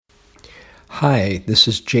Hi, this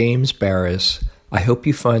is James Baraz. I hope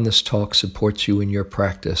you find this talk supports you in your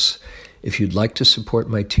practice. If you'd like to support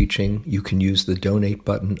my teaching, you can use the donate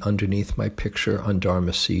button underneath my picture on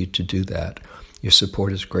Dharma Seed to do that. Your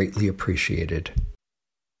support is greatly appreciated.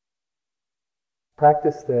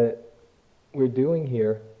 Practice that we're doing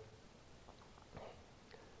here,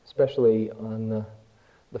 especially on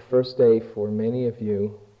the first day for many of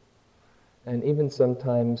you, and even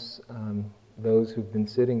sometimes those who've been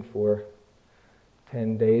sitting for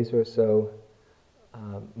 10 days or so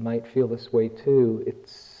might feel this way too.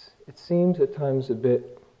 It seems at times a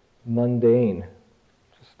bit mundane,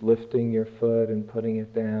 just lifting your foot and putting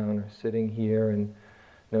it down, or sitting here and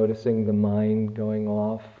noticing the mind going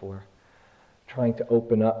off, or trying to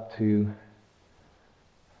open up to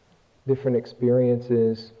different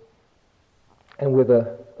experiences, and with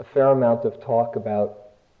a fair amount of talk about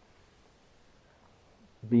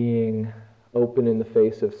being open in the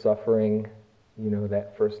face of suffering,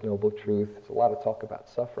 that first noble truth. There's a lot of talk about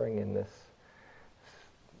suffering in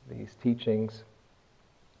these teachings.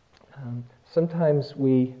 Sometimes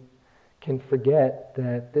we can forget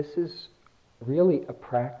that this is really a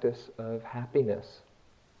practice of happiness.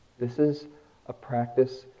 This is a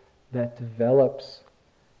practice that develops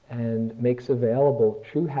and makes available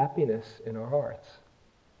true happiness in our hearts.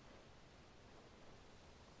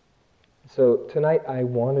 So tonight I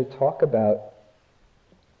want to talk about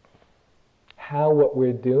how what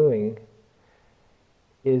we're doing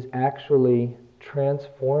is actually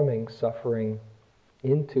transforming suffering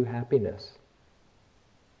into happiness.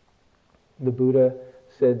 The Buddha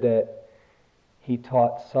said that he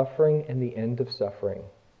taught suffering and the end of suffering.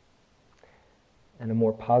 And a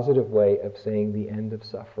more positive way of saying the end of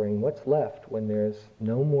suffering, what's left when there's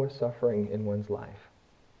no more suffering in one's life?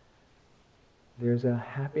 There's a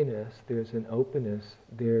happiness, there's an openness,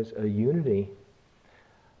 there's a unity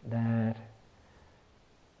that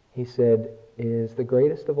he said is the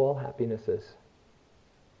greatest of all happinesses.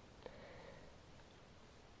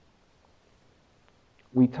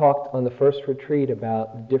 We talked on the first retreat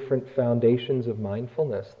about the different foundations of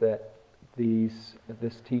mindfulness that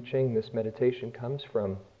this teaching, this meditation comes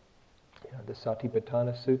from. The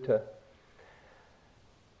Satipatthana Sutta.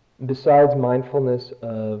 Besides mindfulness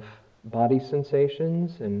of body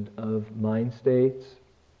sensations and of mind states,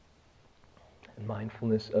 and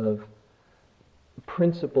mindfulness of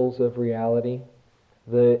principles of reality,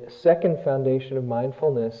 the second foundation of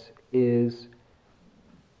mindfulness is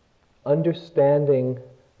understanding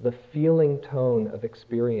the feeling tone of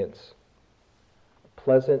experience,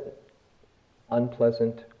 pleasant,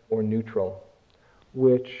 unpleasant, or neutral,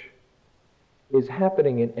 which is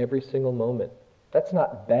happening in every single moment. That's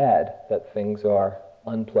not bad that things are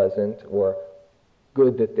unpleasant or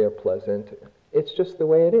good that they're pleasant. It's just the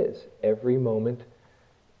way it is. Every moment,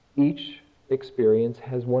 each experience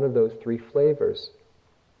has one of those three flavors.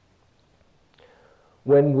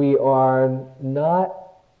 When we are not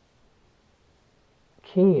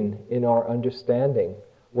keen in our understanding,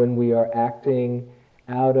 when we are acting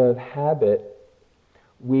out of habit,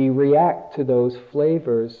 we react to those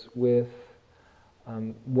flavors with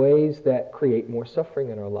ways that create more suffering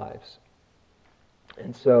in our lives.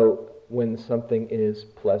 And so when something is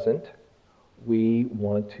pleasant, we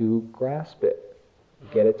want to grasp it,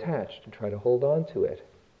 get attached, and try to hold on to it.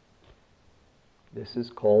 This is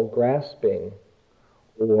called grasping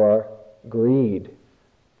or greed.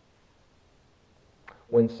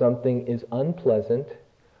 When something is unpleasant,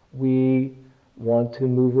 we want to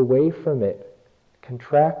move away from it,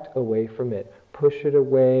 contract away from it, push it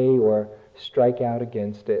away, or strike out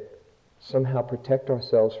against it, somehow protect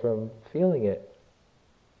ourselves from feeling it.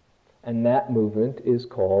 And that movement is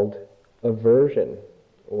called aversion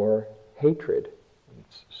or hatred.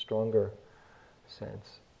 It's a stronger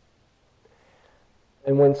sense.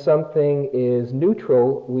 And when something is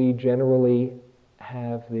neutral, we generally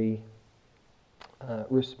have the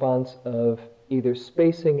response of either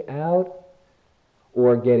spacing out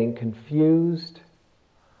or getting confused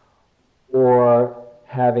or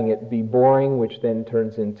having it be boring, which then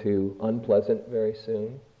turns into unpleasant very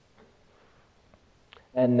soon.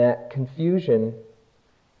 And that confusion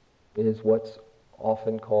is what's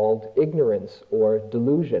often called ignorance or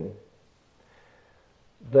delusion.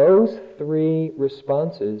 Those three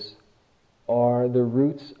responses are the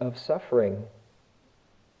roots of suffering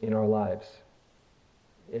in our lives.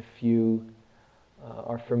 If you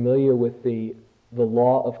are familiar with the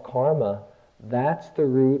law of karma, that's the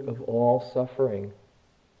root of all suffering.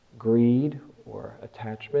 Greed or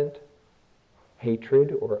attachment,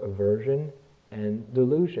 hatred or aversion, and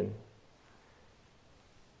delusion.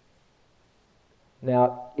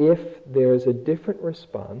 Now, if there's a different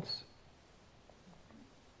response,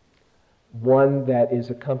 one that is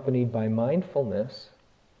accompanied by mindfulness,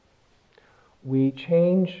 we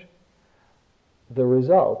change the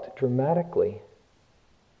result dramatically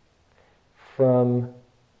from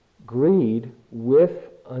greed with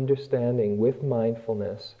understanding, with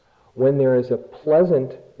mindfulness. When there is a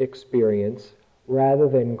pleasant experience, rather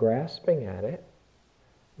than grasping at it,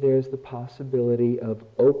 there's the possibility of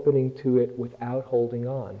opening to it without holding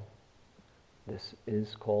on. This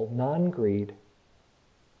is called non-greed,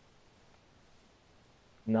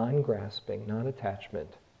 non-grasping, non-attachment.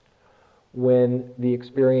 When the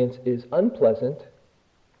experience is unpleasant,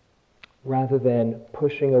 rather than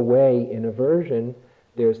pushing away in aversion,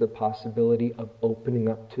 there's the possibility of opening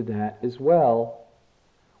up to that as well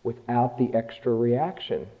without the extra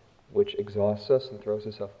reaction, which exhausts us and throws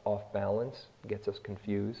us off balance, gets us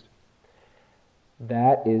confused.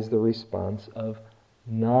 That is the response of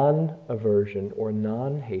non-aversion or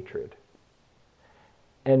non-hatred.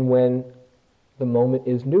 And when the moment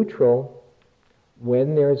is neutral,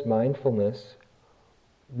 when there's mindfulness,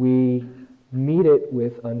 we meet it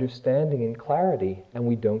with understanding and clarity, and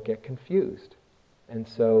we don't get confused. And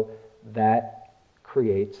so that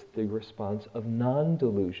creates the response of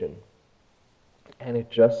non-delusion. And it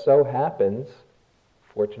just so happens,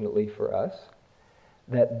 fortunately for us,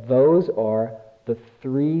 that those are the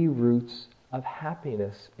three roots of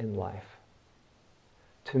happiness in life.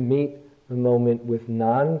 To meet the moment with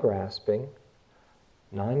non-grasping,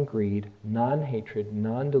 non-greed, non-hatred,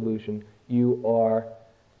 non-delusion, you are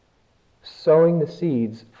sowing the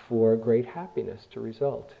seeds for great happiness to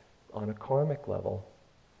result on a karmic level.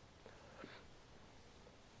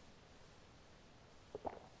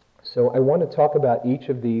 So I want to talk about each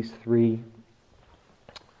of these three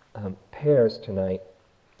pairs tonight,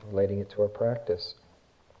 relating it to our practice.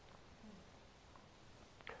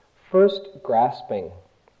 First, grasping.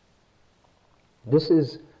 This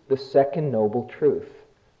is the second noble truth.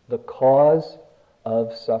 The cause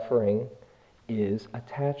of suffering is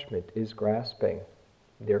attachment, is grasping.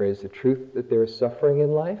 There is a truth that there is suffering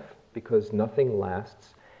in life because nothing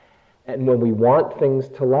lasts. And when we want things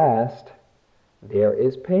to last, there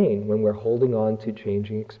is pain. When we're holding on to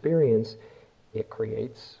changing experience, it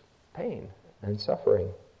creates pain and suffering.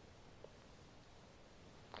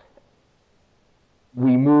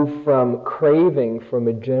 We move from craving, from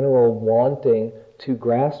a general wanting, to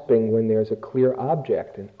grasping when there's a clear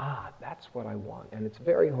object, and that's what I want, and it's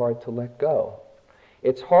very hard to let go.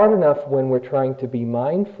 It's hard enough when we're trying to be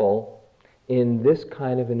mindful in this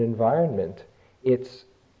kind of an environment. It's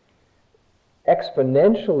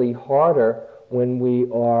exponentially harder when we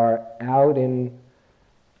are out in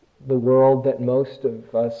the world that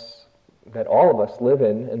that all of us live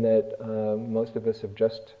in, and that most of us have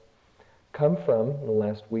just come from in the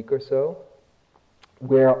last week or so,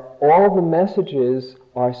 where all the messages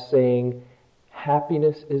are saying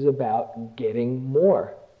happiness is about getting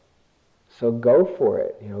more. So go for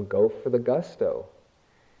it, go for the gusto.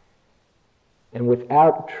 And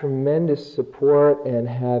without tremendous support and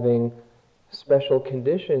having special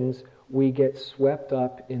conditions, we get swept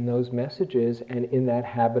up in those messages and in that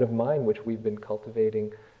habit of mind which we've been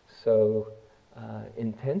cultivating so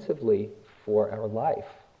intensively for our life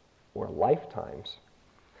or lifetimes.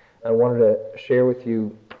 I wanted to share with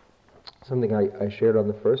you something I shared on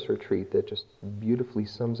the first retreat that just beautifully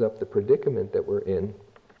sums up the predicament that we're in.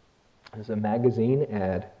 There's a magazine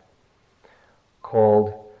ad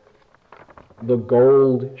called The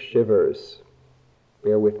Gold Shivers.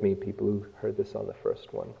 Bear with me, people who heard this on the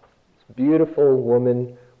first one. It's a beautiful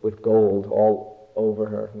woman with gold all over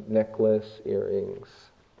her necklace, earrings,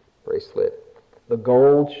 bracelet. The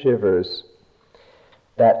gold shivers.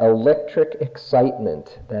 That electric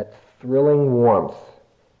excitement, that thrilling warmth,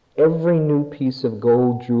 every new piece of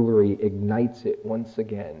gold jewelry ignites it once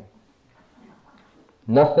again.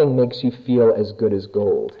 Nothing makes you feel as good as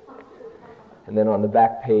gold. And then on the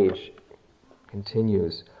back page,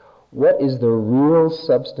 continues, what is the real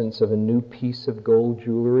substance of a new piece of gold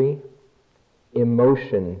jewelry?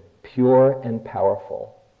 Emotion, pure and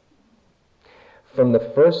powerful. From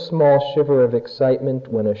the first small shiver of excitement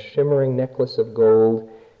when a shimmering necklace of gold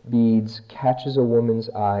beads catches a woman's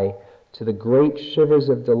eye, to the great shivers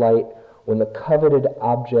of delight when the coveted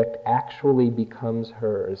object actually becomes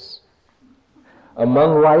hers.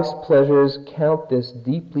 Among life's pleasures, count this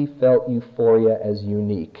deeply felt euphoria as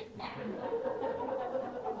unique.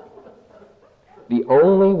 The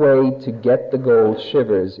only way to get the gold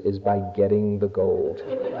shivers is by getting the gold.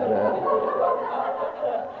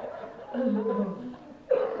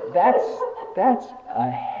 That's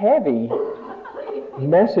a heavy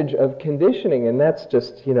message of conditioning, and that's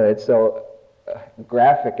just, it's so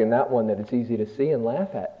graphic in that one that it's easy to see and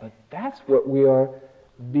laugh at, but that's what we are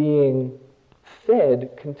being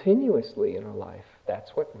fed continuously in our life.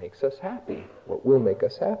 That's what makes us happy, what will make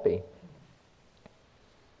us happy.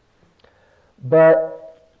 But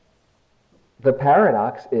the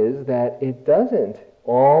paradox is that it doesn't.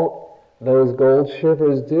 All those gold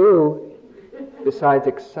shivers do, besides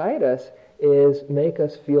excite us, is make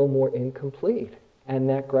us feel more incomplete. And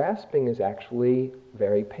that grasping is actually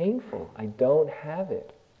very painful. I don't have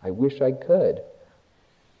it. I wish I could.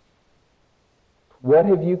 What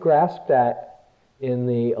have you grasped at in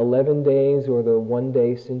the 11 days or the 1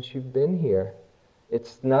 day since you've been here?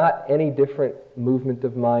 It's not any different movement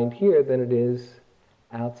of mind here than it is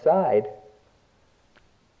outside.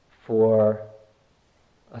 For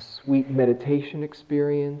a sweet meditation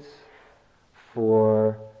experience,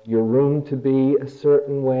 for your room to be a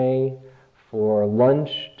certain way, for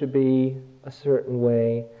lunch to be a certain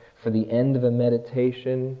way, for the end of a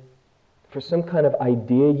meditation, for some kind of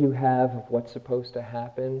idea you have of what's supposed to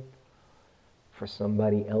happen, for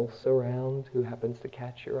somebody else around who happens to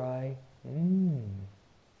catch your eye.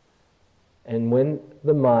 And when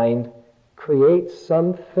the mind creates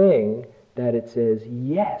something that it says,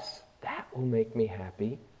 yes, that will make me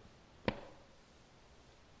happy,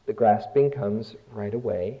 the grasping comes right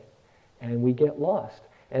away, and we get lost.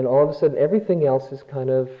 And all of a sudden, everything else is kind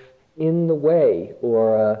of in the way,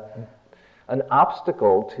 or an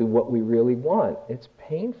obstacle to what we really want. It's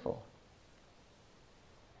painful.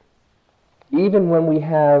 Even when we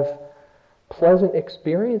have pleasant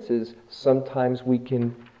experiences, sometimes we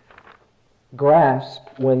can grasp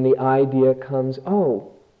when the idea comes,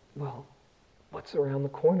 oh, well, what's around the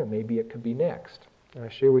corner? Maybe it could be next. And I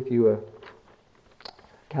share with you a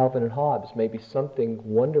Calvin and Hobbes. Maybe something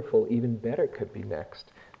wonderful, even better, could be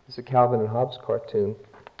next. It's a Calvin and Hobbes cartoon.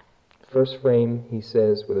 First frame, he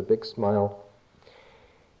says with a big smile,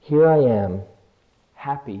 "Here I am,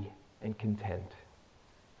 happy and content."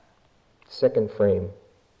 Second frame,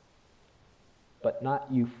 but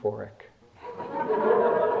not euphoric.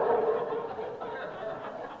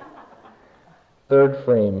 Third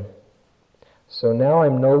frame, so now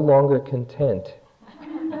I'm no longer content.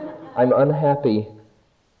 I'm unhappy.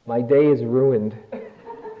 My day is ruined.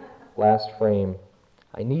 Last frame,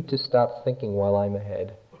 I need to stop thinking while I'm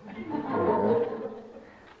ahead.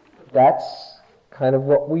 That's kind of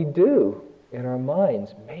what we do in our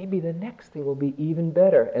minds. Maybe the next thing will be even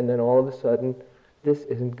better, and then all of a sudden, this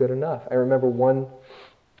isn't good enough. I remember one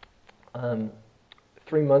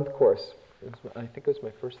 3-month course. I think it was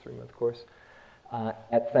my first 3-month course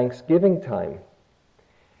at Thanksgiving time,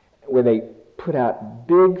 where they put out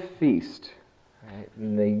big feast, right?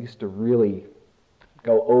 And they used to really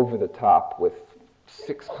go over the top with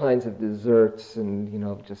 6 kinds of desserts and,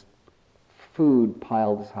 just food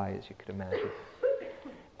piled as high as you could imagine.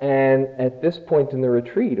 And at this point in the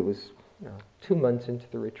retreat, it was 2 months into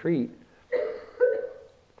the retreat,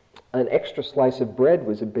 an extra slice of bread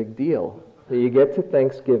was a big deal. So you get to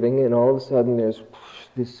Thanksgiving, and all of a sudden there's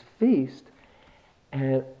this feast,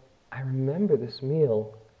 and I remember this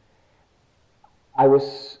meal.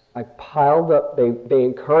 I piled up, they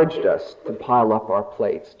encouraged us to pile up our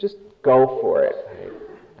plates. Just go for it.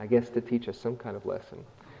 I guess to teach us some kind of lesson.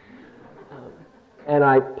 And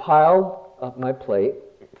I piled up my plate,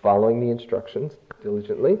 following the instructions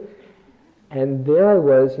diligently. And there I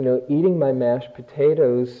was, eating my mashed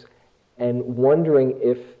potatoes and wondering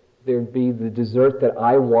if there'd be the dessert that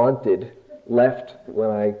I wanted left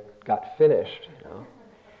when I got finished.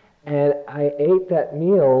 And I ate that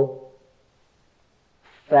meal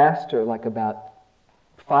faster, like about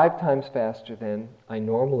 5 times faster than I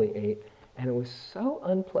normally ate, and it was so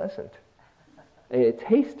unpleasant. It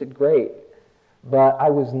tasted great, but I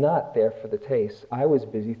was not there for the taste. I was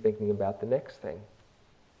busy thinking about the next thing.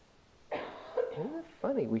 Isn't it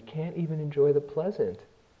funny? We can't even enjoy the pleasant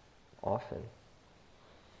often.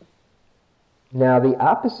 Now, the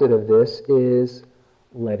opposite of this is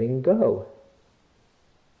letting go.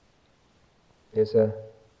 There's a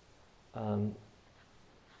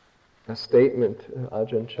statement,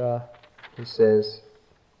 Ajahn Chah, he says,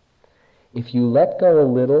 "If you let go a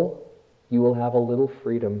little, you will have a little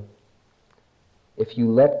freedom. If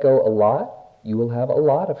you let go a lot, you will have a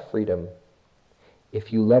lot of freedom.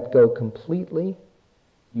 If you let go completely,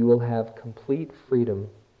 you will have complete freedom,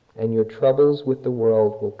 and your troubles with the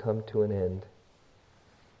world will come to an end."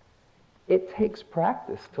 It takes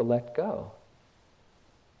practice to let go.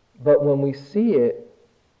 But when we see it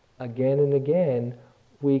again and again,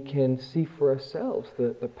 we can see for ourselves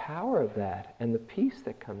the power of that and the peace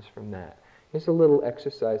that comes from that. Here's a little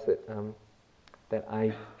exercise that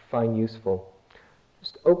I find useful.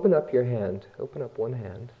 Just open up your hand, open up one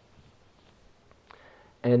hand,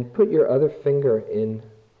 and put your other finger in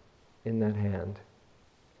that hand.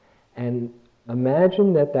 And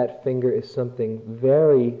imagine that that finger is something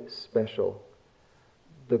very special,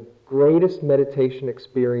 the greatest meditation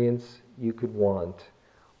experience you could want,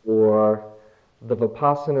 or the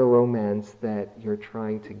Vipassana romance that you're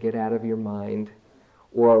trying to get out of your mind,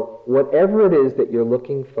 or whatever it is that you're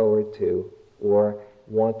looking forward to or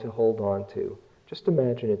want to hold on to. Just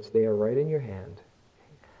imagine it's there right in your hand.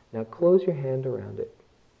 Now close your hand around it.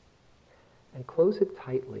 And close it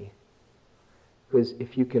tightly. Because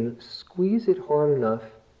if you can squeeze it hard enough,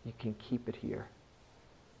 you can keep it here.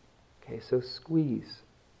 Okay, so squeeze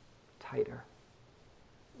tighter.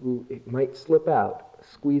 Ooh, it might slip out.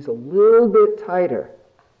 Squeeze a little bit tighter.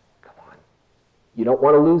 Come on. You don't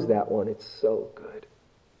want to lose that one. It's so good.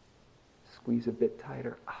 Squeeze a bit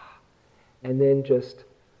tighter. And then just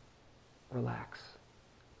relax.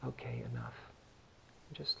 Okay, enough.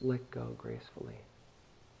 Just let go gracefully.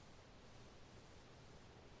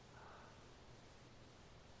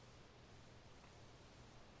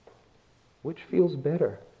 Which feels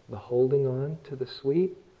better, the holding on to the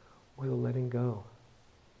sweet or the letting go?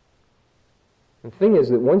 The thing is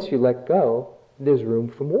that once you let go, there's room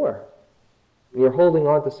for more. You're holding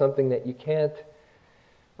on to something that you can't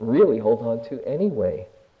really hold on to anyway,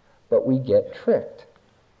 but we get tricked.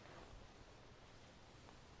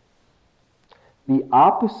 The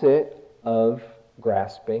opposite of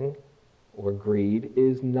grasping or greed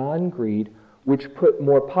is non-greed, which put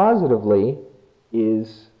more positively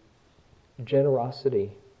is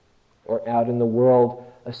generosity, or out in the world,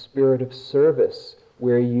 a spirit of service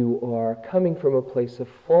where you are coming from a place of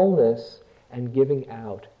fullness and giving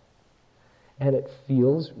out. And it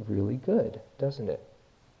feels really good, doesn't it?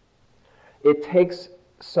 It takes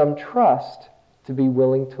some trust to be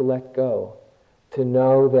willing to let go, to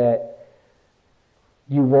know that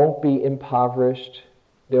you won't be impoverished,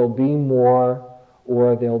 there'll be more,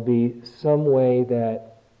 or there'll be some way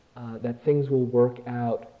that things will work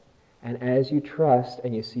out. And as you trust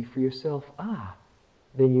and you see for yourself,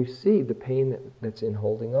 then you see the pain that's in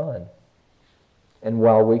holding on. And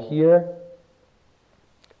while we're here,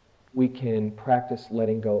 we can practice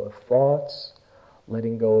letting go of thoughts,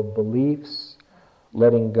 letting go of beliefs,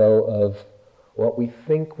 letting go of what we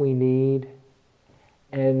think we need,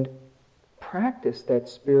 and practice that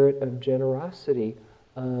spirit of generosity,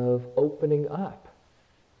 of opening up.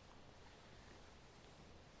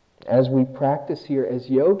 As we practice here as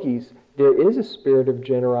yogis, there is a spirit of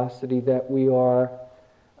generosity that we are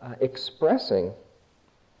expressing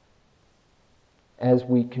as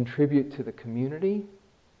we contribute to the community,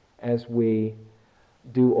 as we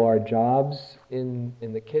do our jobs in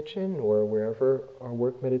the kitchen or wherever our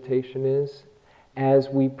work meditation is, as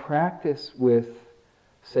we practice with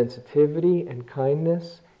sensitivity and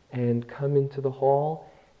kindness and come into the hall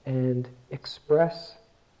and express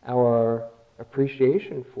our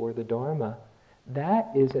appreciation for the Dharma,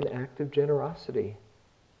 that is an act of generosity.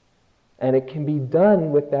 And it can be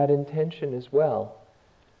done with that intention as well.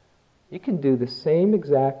 You can do the same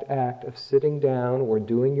exact act of sitting down or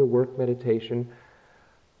doing your work meditation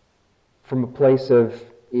from a place of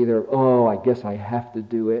either, I guess I have to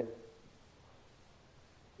do it,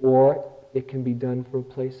 or it can be done from a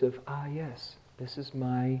place of, yes, this is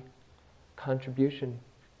my contribution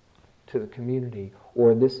to the community,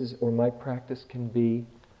 or my practice can be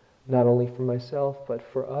not only for myself but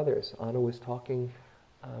for others. Anna was talking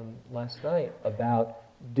last night about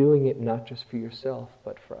doing it not just for yourself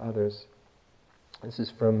but for others. This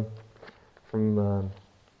is from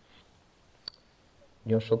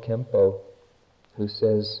Nyoshul Kempo, who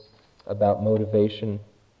says about motivation,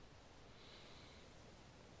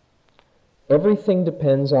 everything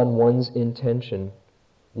depends on one's intention.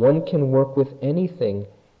 One can work with anything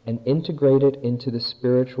and integrate it into the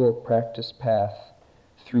spiritual practice path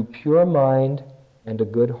through pure mind and a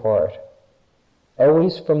good heart,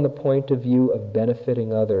 always from the point of view of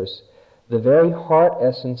benefiting others. The very heart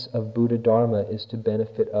essence of Buddha Dharma is to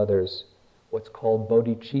benefit others, what's called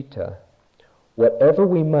bodhicitta. Whatever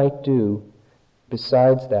we might do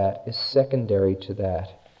besides that is secondary to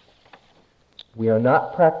that. We are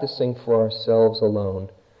not practicing for ourselves alone,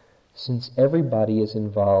 since everybody is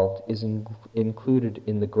involved, included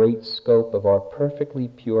in the great scope of our perfectly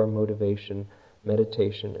pure motivation,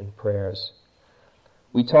 meditation, and prayers.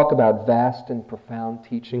 We talk about vast and profound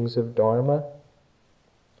teachings of Dharma.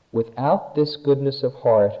 Without this goodness of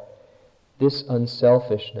heart, this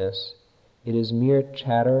unselfishness, it is mere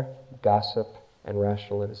chatter, gossip, and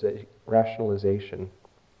rationalization.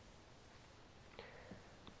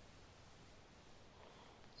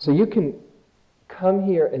 So you can come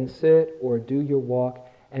here and sit or do your walk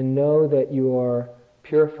and know that you are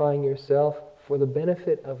purifying yourself for the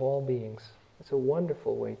benefit of all beings. It's a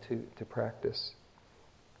wonderful way to practice.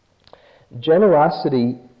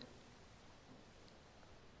 Generosity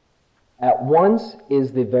at once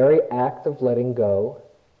is the very act of letting go,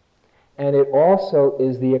 and it also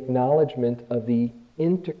is the acknowledgement of the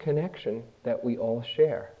interconnection that we all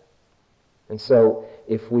share. And so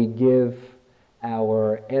if we give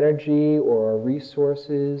our energy or our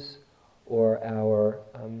resources or our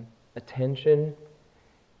attention,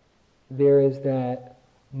 there is that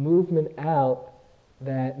movement out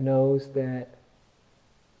that knows that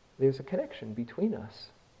there's a connection between us,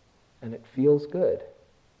 and it feels good.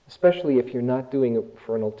 Especially if you're not doing it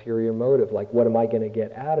for an ulterior motive, like what am I going to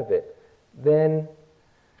get out of it? Then,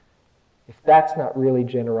 if that's not really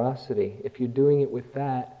generosity, if you're doing it with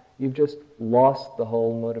that, you've just lost the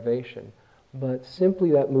whole motivation. But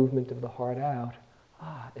simply that movement of the heart out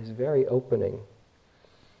is very opening.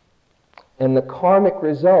 And the karmic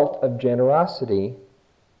result of generosity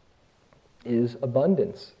is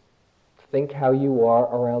abundance. Think how you are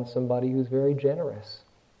around somebody who's very generous.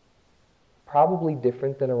 Probably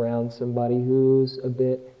different than around somebody who's a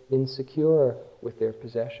bit insecure with their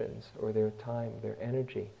possessions or their time, their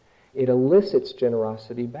energy. It elicits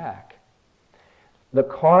generosity back. The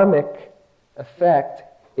karmic effect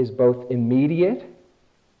is both immediate,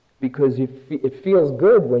 because it feels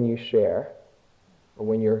good when you share, or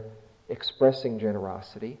when you're expressing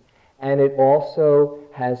generosity, and it also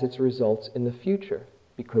has its results in the future,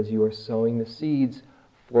 because you are sowing the seeds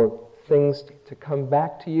for things to come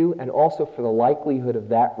back to you, and also for the likelihood of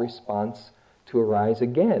that response to arise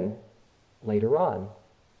again later on.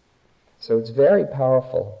 So it's very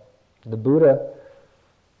powerful. The Buddha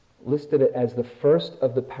listed it as the first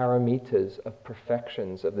of the paramitas, of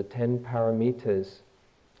perfections, of the 10 paramitas.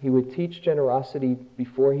 He would teach generosity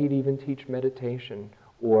before he'd even teach meditation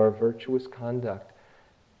or virtuous conduct,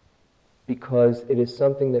 because it is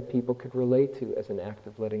something that people could relate to as an act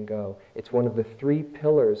of letting go. It's one of the 3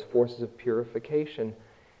 pillars, forces of purification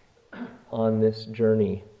on this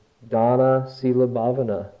journey. Dana, Sila,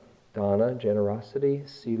 Bhavana. Dana, generosity.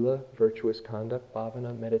 Sila, virtuous conduct.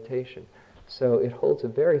 Bhavana, meditation. So it holds a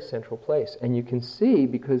very central place. And you can see,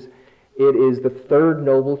 because it is the 3rd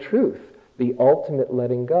noble truth, the ultimate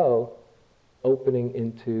letting go, opening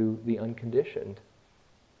into the unconditioned.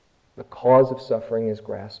 The cause of suffering is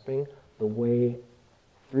grasping. The way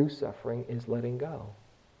through suffering is letting go.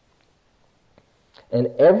 And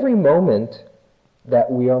every moment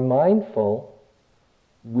that we are mindful,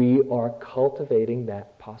 we are cultivating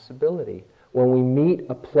that possibility. When we meet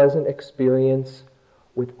a pleasant experience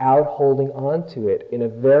without holding on to it, in a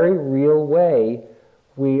very real way,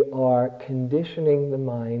 we are conditioning the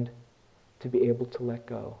mind to be able to let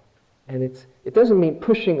go. And it doesn't mean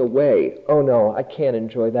pushing away. Oh no, I can't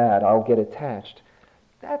enjoy that, I'll get attached.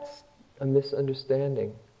 That's a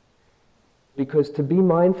misunderstanding. Because to be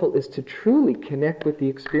mindful is to truly connect with the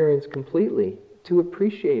experience completely, to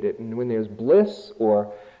appreciate it. And when there's bliss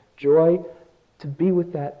or joy, to be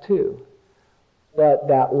with that too. But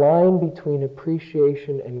that line between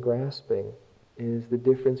appreciation and grasping is the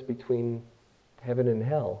difference between heaven and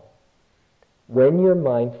hell. When you're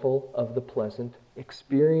mindful of the pleasant,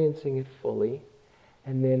 experiencing it fully,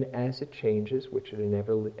 and then as it changes, which it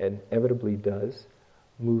inevitably does,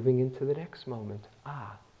 moving into the next moment.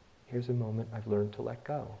 Here's a moment I've learned to let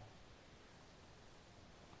go.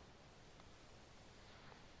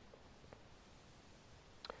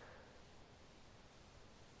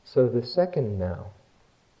 So the second now,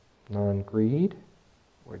 non-greed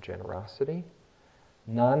or generosity,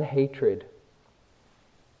 non-hatred.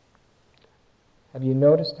 Have you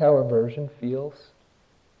noticed how aversion feels?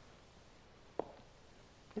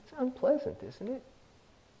 It's unpleasant, isn't it?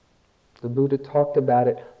 The Buddha talked about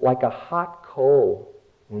it like a hot coal.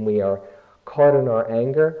 When we are caught in our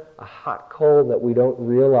anger, a hot coal that we don't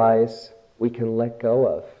realize we can let go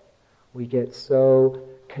of. We get so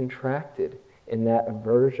contracted in that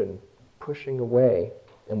aversion, pushing away,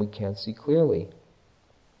 and we can't see clearly.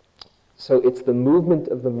 So it's the movement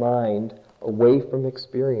of the mind away from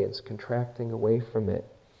experience, contracting away from it.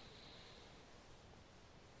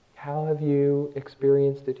 How have you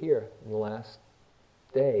experienced it here in the last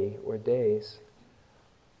day or days?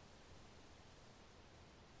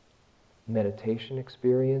 Meditation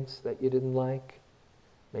experience that you didn't like?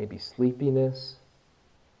 Maybe sleepiness?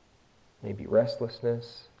 Maybe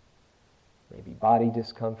restlessness? Maybe body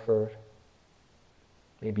discomfort?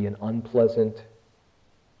 Maybe an unpleasant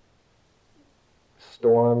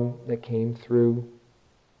storm that came through?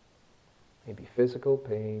 Maybe physical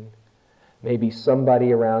pain? Maybe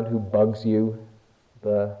somebody around who bugs you,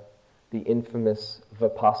 the infamous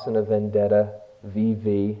Vipassana vendetta,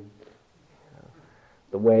 VV,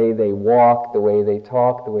 the way they walk, the way they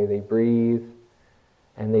talk, the way they breathe,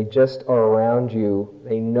 and they just are around you.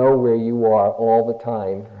 They know where you are all the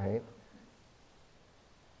time, right?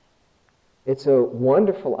 It's a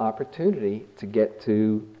wonderful opportunity to get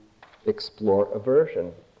to explore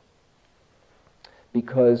aversion.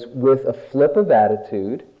 Because with a flip of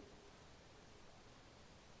attitude,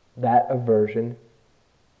 that aversion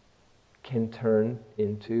can turn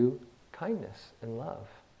into kindness and love.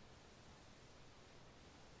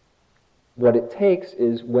 What it takes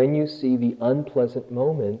is when you see the unpleasant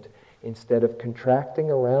moment, instead of contracting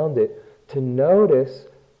around it, to notice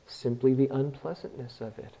simply the unpleasantness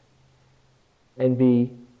of it and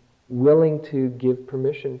be willing to give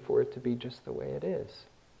permission for it to be just the way it is.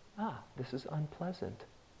 This is unpleasant.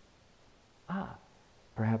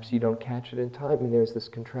 Perhaps you don't catch it in time and there's this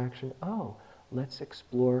contraction. Let's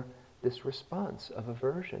explore this response of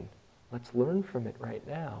aversion. Let's learn from it right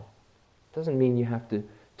now. Doesn't mean you have to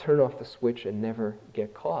turn off the switch and never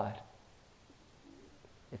get caught.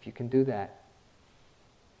 If you can do that,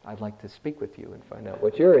 I'd like to speak with you and find out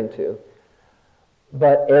what you're into.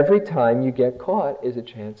 But every time you get caught is a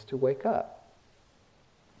chance to wake up.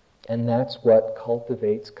 And that's what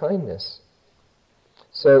cultivates kindness.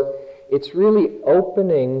 So it's really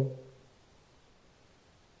opening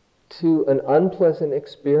to an unpleasant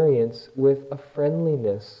experience with a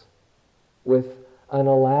friendliness, with an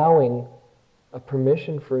allowing, a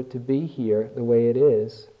permission for it to be here the way it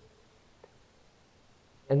is.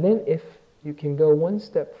 And then if you can go one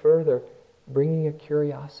step further, bringing a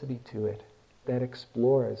curiosity to it that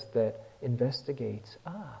explores, that investigates,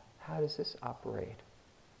 how does this operate?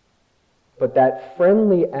 But that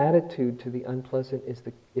friendly attitude to the unpleasant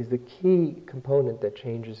is the key component that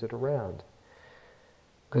changes it around.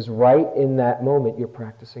 Because right in that moment, you're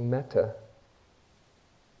practicing metta.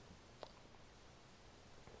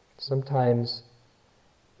 Sometimes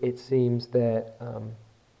it seems that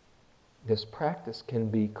this practice can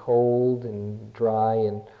be cold and dry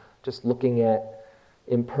and just looking at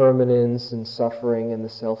impermanence and suffering and the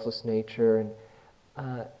selfless nature.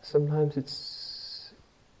 And sometimes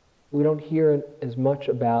we don't hear as much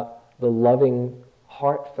about the loving,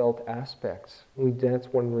 heartfelt aspects. That's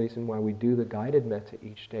one reason why we do the guided metta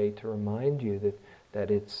each day, to remind you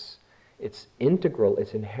that it's integral,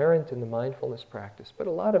 it's inherent in the mindfulness practice. But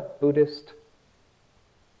a lot of Buddhist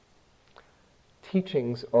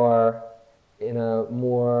teachings are in a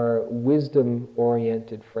more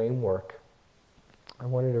wisdom-oriented framework. I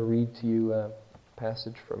wanted to read to you a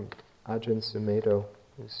passage from Ajahn Sumedho,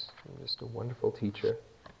 who's just a wonderful teacher.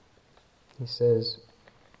 He says,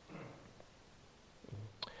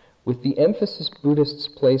 "With the emphasis Buddhists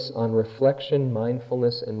place on reflection,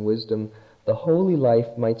 mindfulness, and wisdom, the holy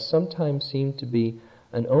life might sometimes seem to be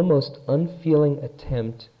an almost unfeeling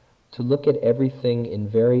attempt to look at everything in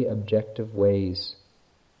very objective ways.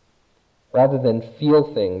 Rather than feel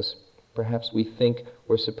things, perhaps we think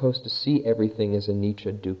we're supposed to see everything as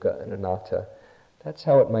anicca, dukkha, and anatta. That's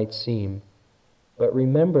how it might seem. But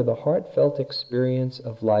remember, the heartfelt experience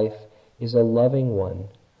of life is a loving one,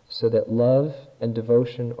 so that love and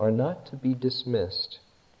devotion are not to be dismissed."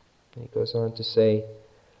 And he goes on to say,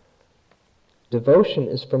 "Devotion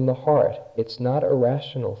is from the heart. It's not a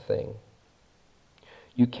rational thing.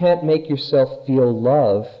 You can't make yourself feel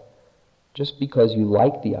love just because you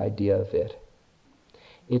like the idea of it.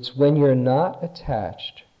 It's when you're not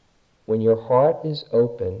attached, when your heart is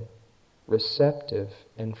open, receptive,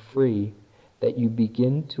 and free, that you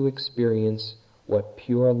begin to experience what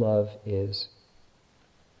pure love is.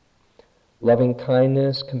 Loving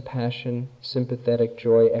kindness, compassion, sympathetic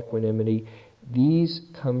joy, equanimity, these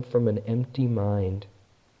come from an empty mind,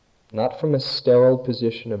 not from a sterile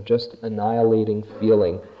position of just annihilating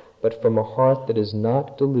feeling, but from a heart that is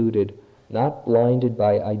not deluded, not blinded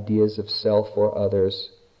by ideas of self or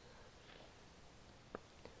others.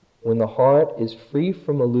 When the heart is free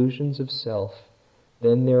from illusions of self,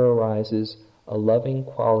 then there arises a loving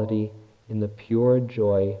quality in the pure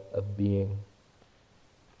joy of being."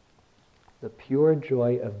 The pure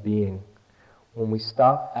joy of being. When we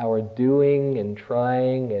stop our doing and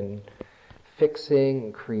trying and fixing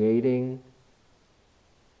and creating,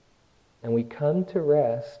 and we come to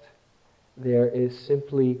rest, there is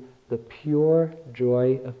simply the pure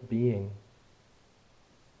joy of being.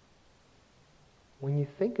 When you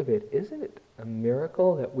think of it, isn't it a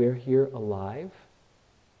miracle that we're here alive?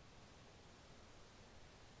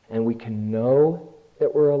 And we can know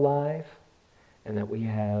that we're alive, and that we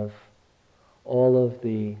have all of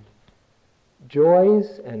the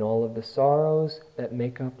joys and all of the sorrows that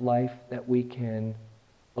make up life, that we can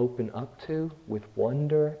open up to with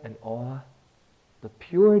wonder and awe. The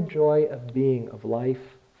pure joy of being, of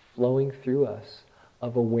life flowing through us,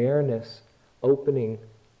 of awareness opening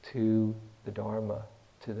to the Dharma,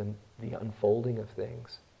 to the unfolding of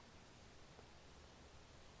things.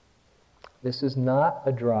 This is not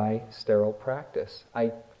a dry, sterile practice.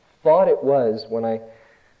 I thought it was when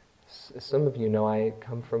some of you know, I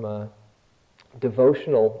come from a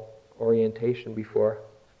devotional orientation before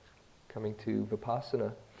coming to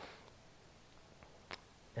Vipassana.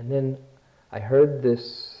 And then I heard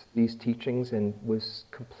these teachings and was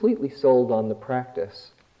completely sold on the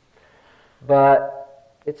practice.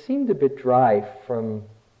 But it seemed a bit dry from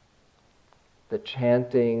the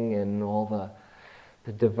chanting and all the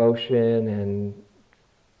devotion and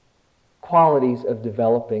qualities of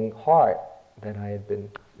developing heart that I had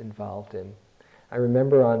been involved in. I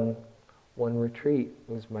remember on one retreat,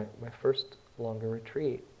 it was my first longer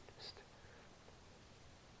retreat,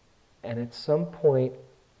 and at some point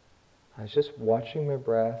I was just watching my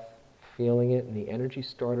breath, feeling it, and the energy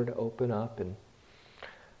started to open up, and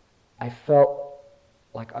I felt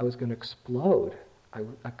like I was going to explode.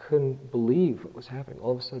 I couldn't believe what was happening.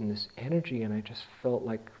 All of a sudden, this energy, and I just felt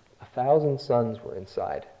like 1,000 suns were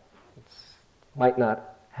inside. It might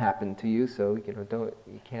not happen to you, so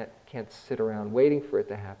you can't sit around waiting for it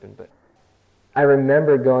to happen. But I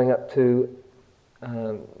remember going up to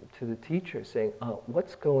the teacher saying,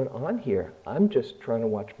 "What's going on here? I'm just trying to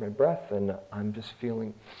watch my breath, and I'm just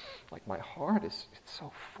feeling like my heart it's so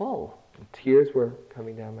full." And tears were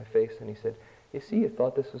coming down my face, and he said, "You see, you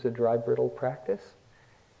thought this was a dry, brittle practice?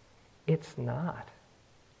 It's not.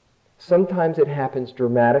 Sometimes it happens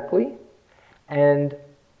dramatically, and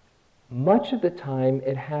much of the time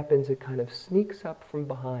it happens, it kind of sneaks up from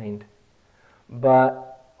behind.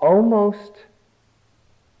 But almost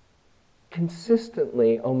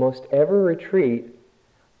consistently, almost every retreat,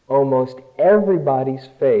 almost everybody's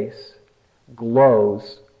face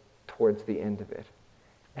glows towards the end of it.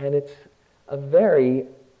 And it's a very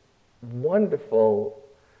wonderful,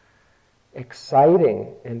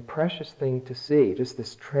 exciting, and precious thing to see. Just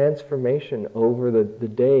this transformation over the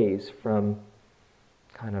days from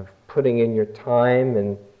kind of putting in your time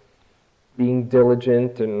and being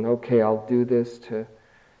diligent and, okay, I'll do this, to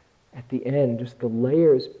at the end, just the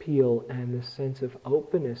layers peel and the sense of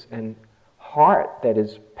openness and heart that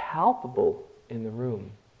is palpable in the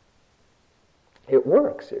room. It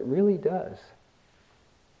works, it really does.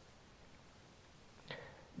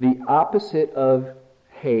 The opposite of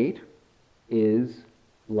hate is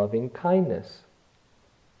loving kindness.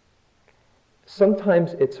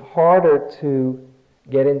 Sometimes it's harder to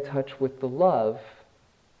get in touch with the love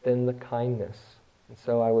than the kindness. And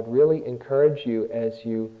so I would really encourage you, as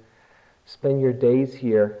you spend your days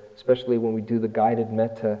here, especially when we do the guided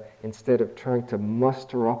metta, instead of trying to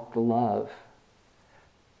muster up the love,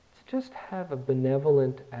 to just have a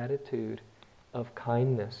benevolent attitude of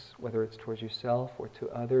kindness, whether it's towards yourself or to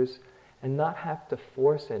others, and not have to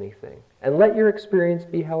force anything. And let your experience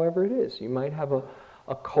be however it is. You might have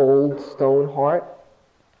a cold stone heart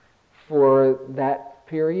for that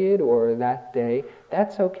period or that day.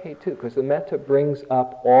 That's okay too, because the metta brings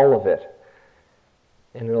up all of it.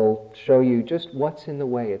 And it'll show you just what's in the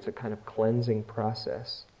way. It's a kind of cleansing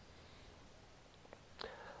process.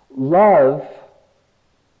 Love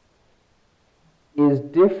is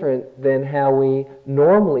different than how we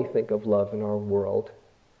normally think of love in our world.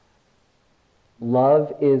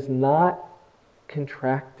 Love is not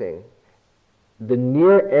contracting. The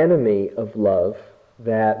near enemy of love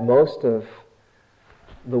that most of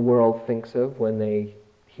the world thinks of when they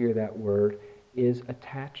hear that word is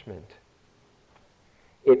attachment.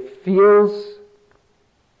 It feels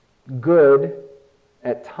good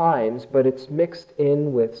at times, but it's mixed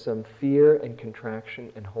in with some fear and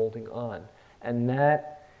contraction and holding on. And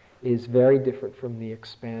that is very different from the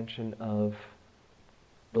expansion of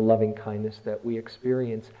the loving kindness that we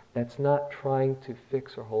experience, that's not trying to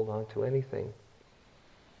fix or hold on to anything.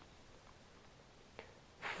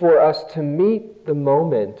 For us to meet the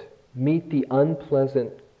moment, meet the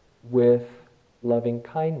unpleasant with loving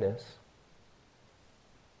kindness,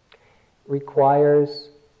 requires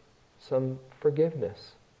some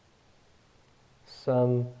forgiveness,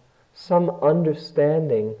 some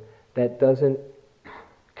understanding that doesn't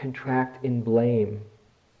contract in blame,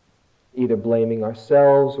 either blaming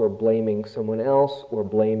ourselves or blaming someone else or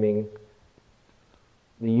blaming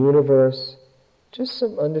the universe. Just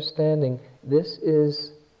some understanding. This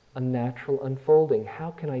is a natural unfolding.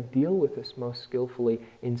 How can I deal with this most skillfully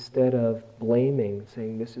instead of blaming,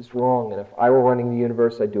 saying this is wrong, and if I were running the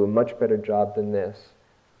universe, I'd do a much better job than this.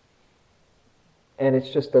 And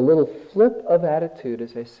it's just a little flip of attitude,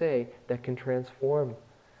 as I say, that can transform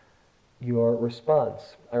your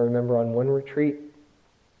response. I remember on one retreat,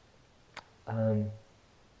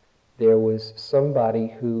 there was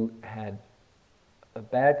somebody who had a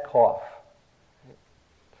bad cough.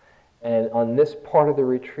 And on this part of the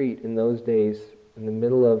retreat, in those days, in the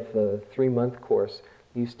middle of the 3-month course,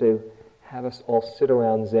 they used to have us all sit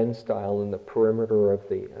around Zen style in the perimeter of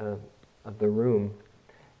the room.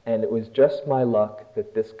 And it was just my luck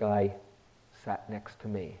that this guy sat next to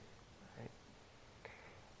me. Right?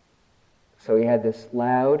 So he had this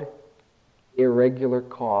loud, irregular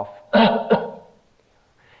cough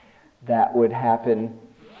that would happen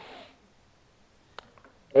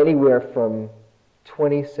anywhere from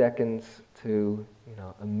 20 seconds to,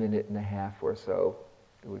 a minute and a half or so.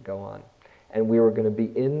 It would go on. And we were going to be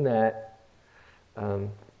in that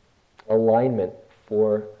alignment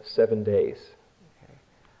for 7 days. Okay.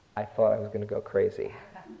 I thought I was going to go crazy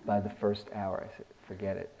by the first hour. I said,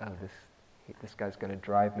 forget it. Oh, this guy's going to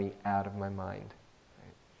drive me out of my mind.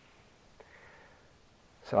 Right?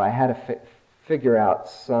 So I had to figure out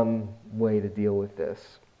some way to deal with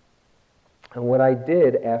this. And what I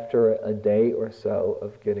did after a day or so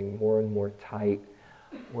of getting more and more tight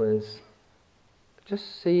was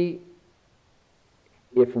just see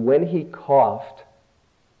if when he coughed,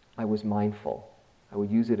 I was mindful. I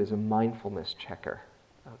would use it as a mindfulness checker.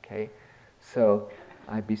 Okay? So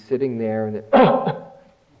I'd be sitting there and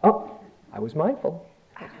oh, I was mindful.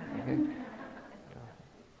 Okay?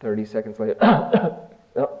 30 seconds later,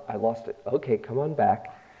 oh, I lost it. Okay, come on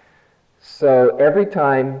back. So every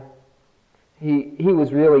time he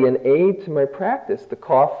was really an aid to my practice. The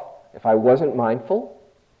cough, if I wasn't mindful,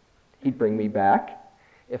 he'd bring me back.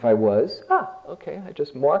 If I was, okay, I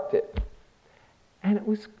just marked it. And it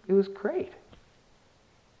was great.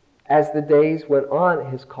 As the days went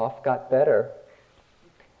on, his cough got better.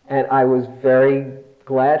 And I was very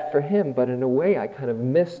glad for him, but in a way I kind of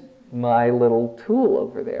missed my little tool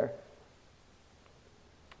over there.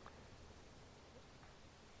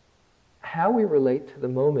 How we relate to the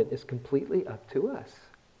moment is completely up to us.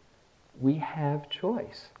 We have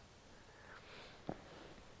choice.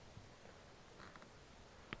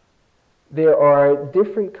 There are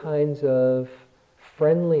different kinds of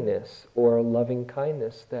friendliness or loving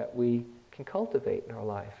kindness that we can cultivate in our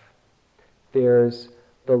life. There's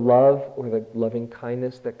the love or the loving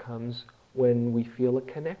kindness that comes when we feel a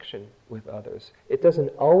connection with others. It doesn't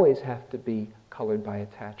always have to be colored by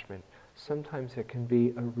attachment. Sometimes it can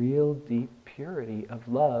be a real deep purity of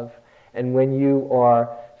love. And when you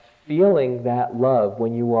are feeling that love,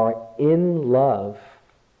 when you are in love,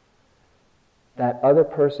 that other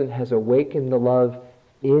person has awakened the love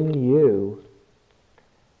in you,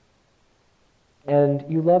 and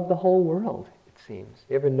you love the whole world, it seems.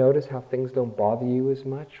 You ever notice how things don't bother you as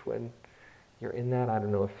much when you're in that? I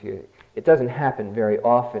don't know if it doesn't happen very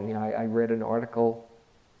often. I read an article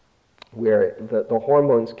where the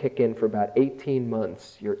hormones kick in for about 18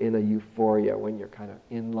 months. You're in a euphoria when you're kind of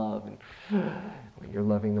in love and when you're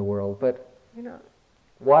loving the world. But,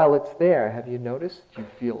 while it's there, have you noticed? You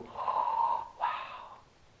feel, wow,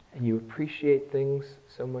 and you appreciate things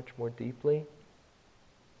so much more deeply.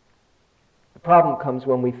 The problem comes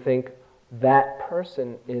when we think that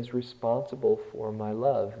person is responsible for my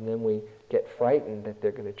love, and then we get frightened that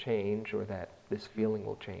they're going to change or that this feeling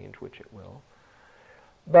will change, which it will.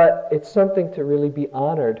 But it's something to really be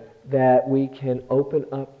honored that we can open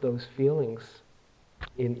up those feelings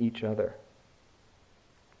in each other.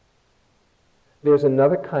 There's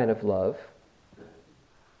another kind of love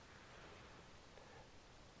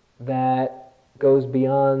that goes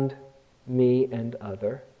beyond me and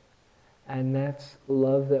other, and that's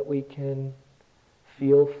love that we can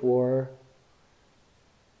feel for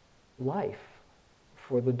life,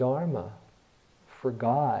 for the Dharma, for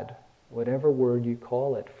God, whatever word you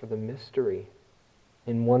call it, for the mystery.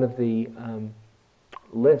 In one of the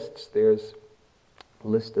lists, there's a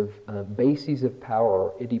list of bases of power,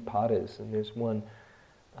 or iddhipadas, and there's one,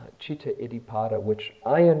 citta iddhipada, which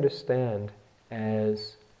I understand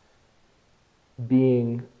as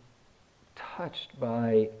being touched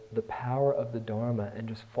by the power of the Dharma and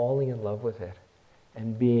just falling in love with it,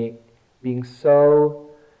 and being so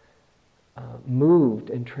moved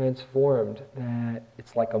and transformed that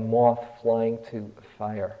it's like a moth flying to a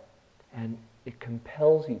fire, and it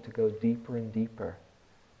compels you to go deeper and deeper.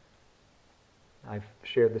 I've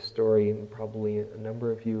shared this story, and probably a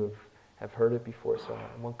number of you have heard it before, so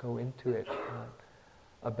I won't go into it,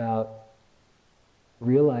 about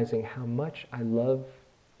realizing how much I love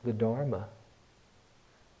the Dharma.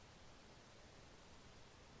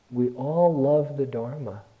 We all love the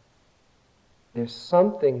Dharma. There's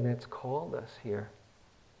something that's called us here.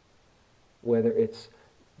 Whether it's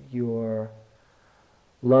your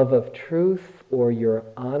love of truth or your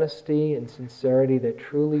honesty and sincerity that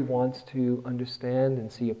truly wants to understand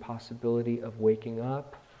and see a possibility of waking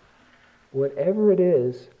up, whatever it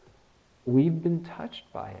is, we've been touched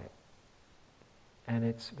by it. And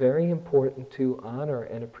it's very important to honor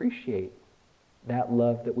and appreciate that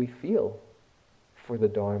love that we feel for the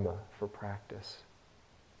Dharma, for practice.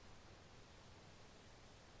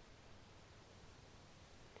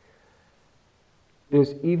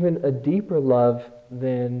 There's even a deeper love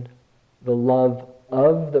than the love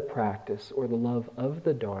of the practice or the love of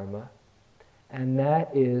the Dharma, and that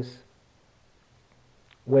is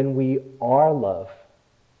when we are love,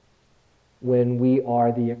 when we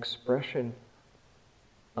are the expression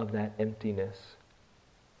of that emptiness.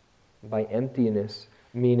 By emptiness,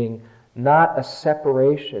 meaning not a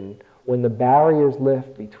separation, when the barriers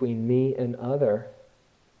lift between me and other,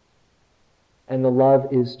 and the love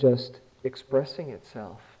is just expressing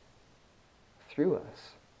itself through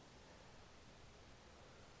us.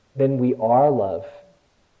 Then we are love.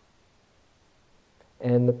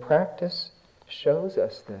 And the practice shows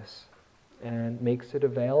us this and makes it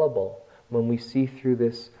available when we see through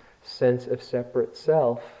this sense of separate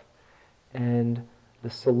self and the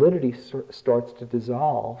solidity starts to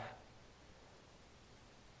dissolve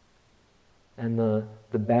and the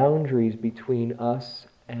boundaries between us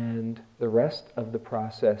and the rest of the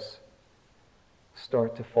process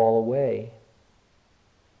start to fall away.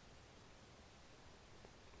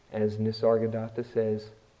 As Nisargadatta says,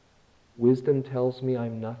 wisdom tells me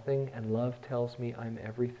I'm nothing and love tells me I'm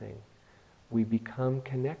everything. We become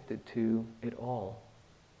connected to it all.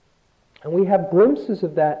 And we have glimpses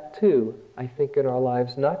of that too, I think, in our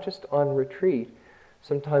lives, not just on retreat.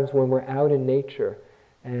 Sometimes when we're out in nature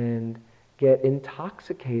and get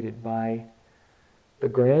intoxicated by the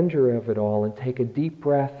grandeur of it all and take a deep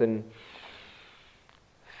breath and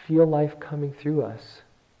feel life coming through us.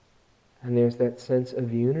 And there's that sense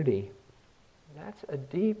of unity. That's a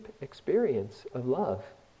deep experience of love.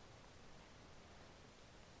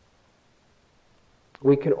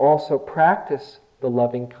 We can also practice the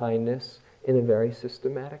loving kindness in a very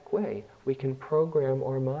systematic way. We can program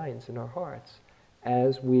our minds and our hearts.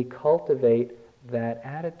 As we cultivate that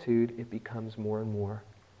attitude, it becomes more and more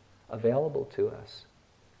available to us.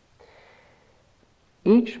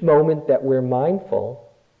 Each moment that we're mindful,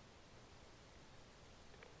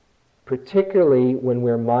 particularly when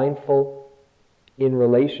we're mindful in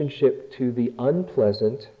relationship to the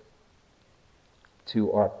unpleasant,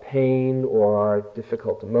 to our pain or our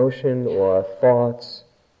difficult emotion or our thoughts,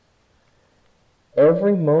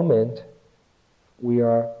 every moment we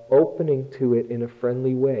are opening to it in a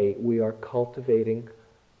friendly way. We are cultivating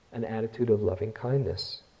an attitude of loving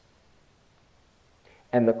kindness.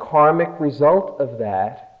 And the karmic result of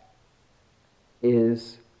that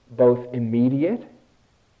is both immediate.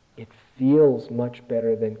 It feels much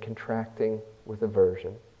better than contracting with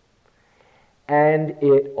aversion. And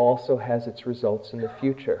it also has its results in the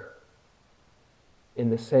future, in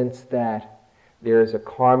the sense that there is a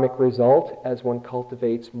karmic result as one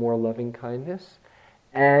cultivates more loving kindness,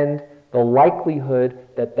 and the likelihood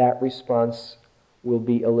that that response will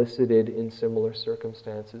be elicited in similar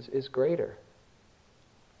circumstances is greater.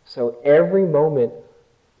 So every moment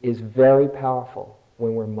is very powerful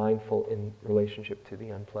when we're mindful in relationship to the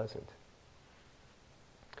unpleasant.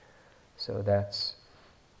 So that's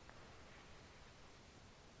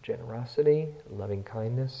generosity, loving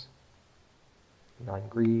kindness,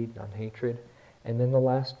 non-greed, non-hatred, and then the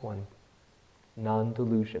last one,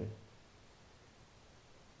 non-delusion.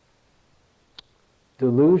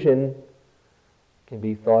 Delusion can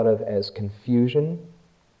be thought of as confusion,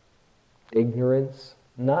 ignorance,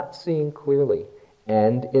 not seeing clearly,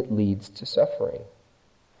 and it leads to suffering.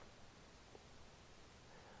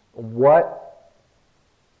 What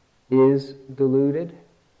is deluded?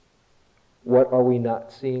 What are we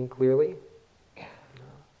not seeing clearly?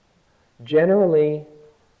 Generally,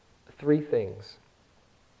 three things.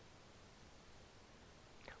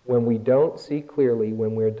 When we don't see clearly,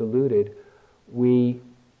 when we're deluded, we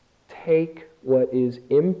take what is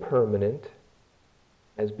impermanent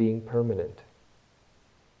as being permanent.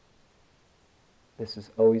 This is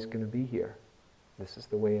always going to be here. This is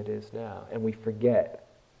the way it is now. And we forget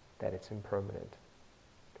that it's impermanent.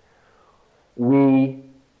 We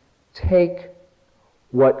take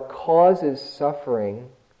what causes suffering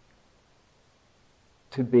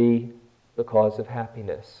to be the cause of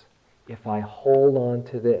happiness. If I hold on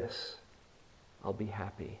to this, I'll be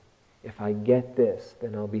happy. If I get this,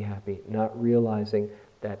 then I'll be happy. Not realizing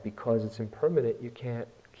that because it's impermanent, you can't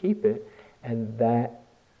keep it. And that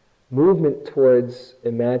movement towards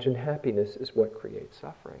imagined happiness is what creates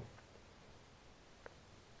suffering.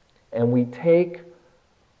 And we take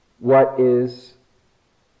what is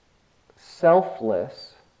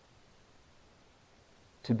selfless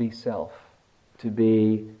to be self, to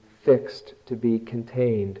be fixed, to be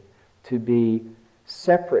contained, to be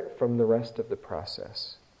separate from the rest of the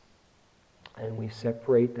process. And we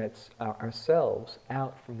separate ourselves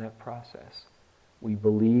out from that process. We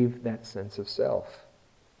believe that sense of self.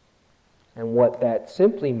 And what that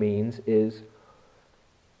simply means is,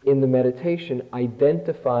 in the meditation,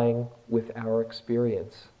 identifying with our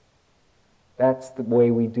experience. That's the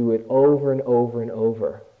way we do it over and over and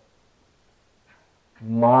over.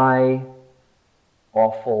 My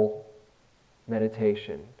awful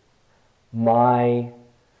meditation, my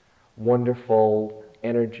wonderful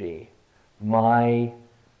energy, my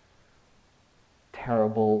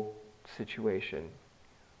terrible situation.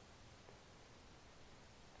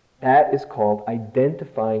 That is called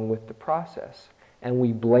identifying with the process. And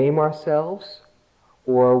we blame ourselves,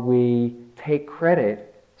 or we take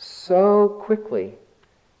credit so quickly.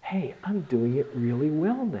 Hey, I'm doing it really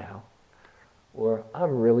well now. Or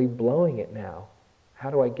I'm really blowing it now.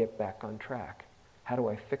 How do I get back on track? How do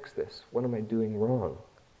I fix this? What am I doing wrong?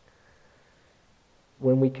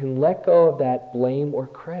 When we can let go of that blame or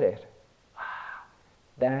credit,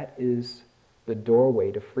 that is the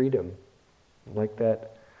doorway to freedom. Like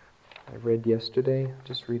that I read yesterday, I'll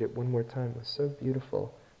just read it one more time. It was so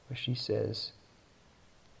beautiful, where she says,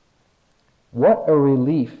 "What a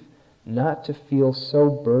relief not to feel so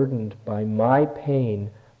burdened by my pain,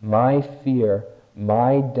 my fear,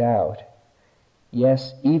 my doubt,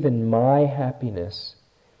 yes, even my happiness.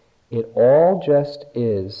 It all just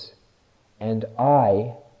is, and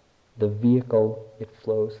I, the vehicle it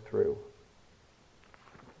flows through."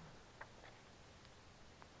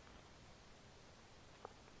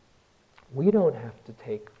 We don't have to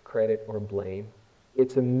take credit or blame.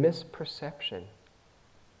 It's a misperception.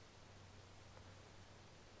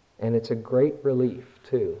 And it's a great relief,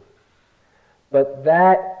 too. But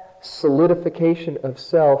that solidification of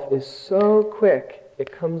self is so quick,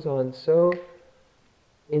 it comes on so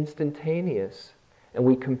instantaneous. And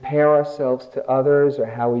we compare ourselves to others, or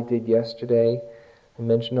how we did yesterday. I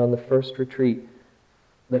mentioned on the first retreat,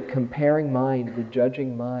 the comparing mind, the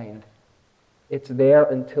judging mind. It's there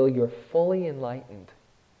until you're fully enlightened.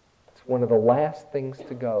 It's one of the last things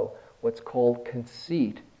to go. What's called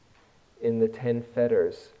conceit in the 10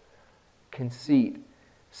 fetters. Conceit.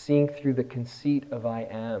 Seeing through the conceit of I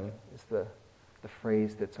am is the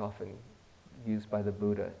phrase that's often used by the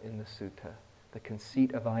Buddha in the sutta. The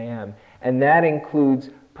conceit of I am. And that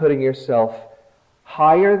includes putting yourself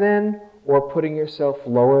higher than or putting yourself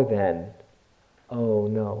lower than. Oh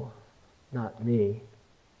no, not me.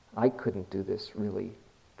 I couldn't do this really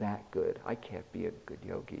that good. I can't be a good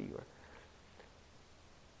yogi. Or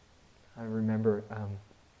I remember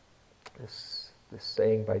this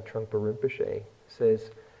saying by Trungpa Rinpoche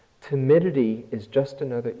says, timidity is just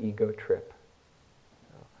another ego trip.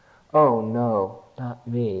 Oh no, not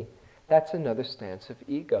me. That's another stance of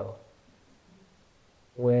ego.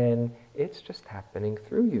 When it's just happening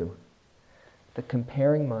through you. The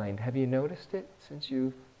comparing mind. Have you noticed it since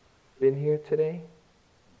you've been here today?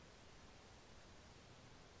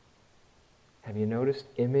 Have you noticed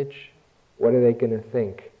image? What are they going to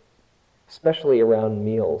think? Especially around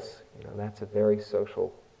meals. You know, that's a very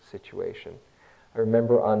social situation. I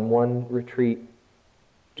remember on one retreat,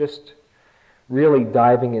 just really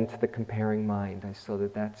diving into the comparing mind. I saw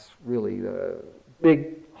that that's really the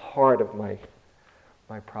big heart of my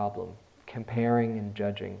problem. Comparing and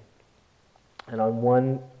judging. And on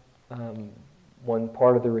one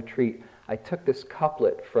part of the retreat, I took this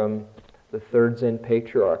couplet from the Third Zen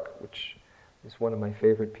Patriarch, which is one of my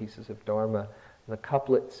favorite pieces of Dharma. The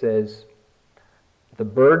couplet says, "The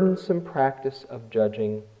burdensome practice of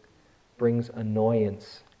judging brings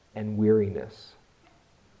annoyance and weariness."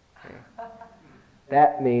 Okay.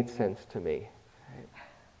 That made sense to me. Right?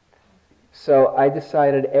 So I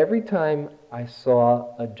decided every time I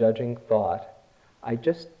saw a judging thought, I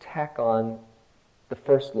just tack on the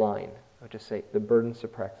first line. I would just say, "The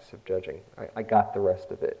burdensome practice of judging." I got the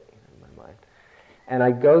rest of it in my mind. And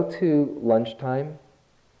I go to lunchtime,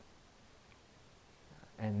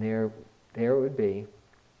 and there it would be,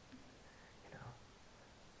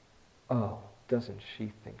 oh, doesn't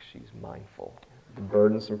she think she's mindful? The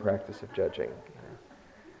burdensome practice of judging.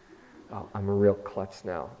 Oh, I'm a real klutz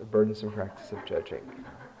now. The burdensome practice of judging.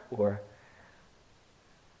 Or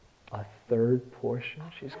a third portion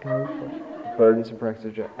she's going for. Burdensome practice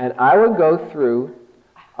of judging. And I would go through,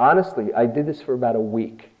 honestly, I did this for about a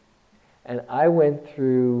week. And I went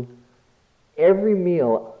through every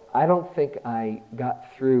meal. I don't think I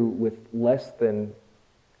got through with less than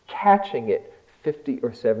catching it 50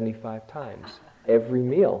 or 75 times every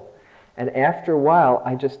meal. And after a while,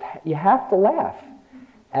 you have to laugh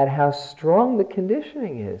at how strong the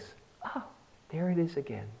conditioning is. Oh, there it is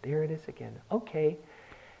again. There it is again. Okay.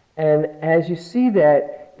 And as you see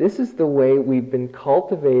that, this is the way we've been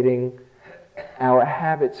cultivating our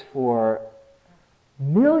habits for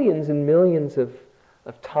millions and millions of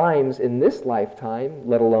times in this lifetime,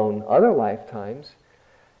 let alone other lifetimes.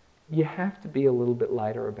 You have to be a little bit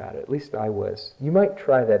lighter about it. At least I was. You might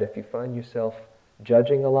try that if you find yourself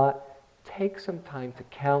judging a lot. Take some time to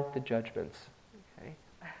count the judgments. Okay?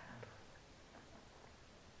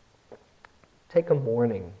 Take a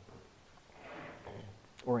morning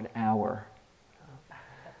or an hour.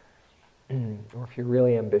 Or if you're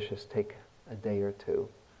really ambitious, take a day or two.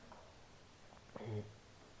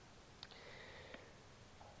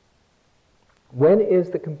 When is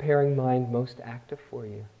the comparing mind most active for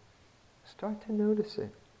you? Start to notice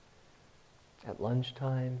it. At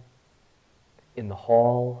lunchtime, in the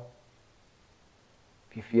hall,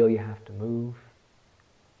 if you feel you have to move,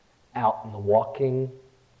 out in the walking.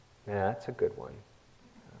 That's a good one.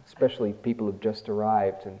 Especially people who've just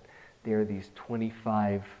arrived and there are these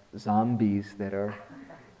 25 zombies that are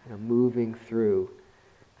moving through.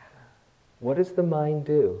 What does the mind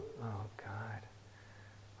do? Oh, God,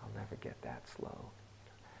 I'll never get that slow.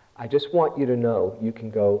 I just want you to know you can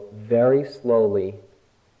go very slowly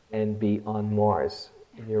and be on Mars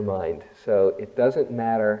in your mind. So it doesn't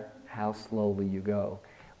matter how slowly you go.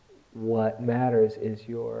 What matters is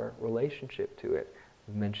your relationship to it.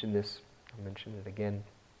 I mentioned this, I'll mention it again.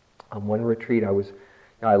 On one retreat,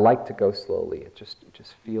 I like to go slowly. It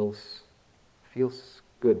just feels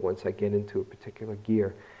good once I get into a particular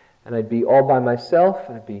gear. And I'd be all by myself,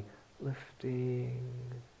 and I'd be lifting,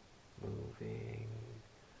 moving,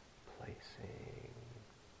 placing.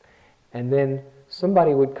 And then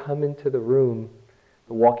somebody would come into the room,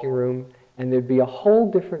 the walking room, and there'd be a whole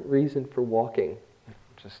different reason for walking.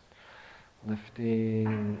 Just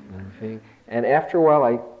lifting, moving. And after a while,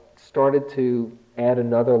 I started to add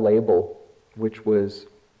another label, which was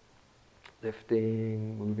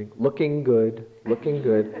lifting, moving, looking good, lifting,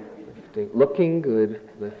 looking good,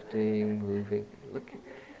 lifting, moving, looking.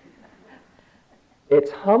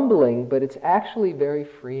 It's humbling, but it's actually very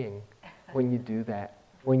freeing when you do that.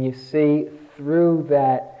 When you see through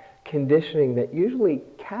that conditioning that usually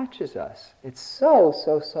catches us. It's so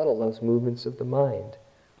subtle, those movements of the mind.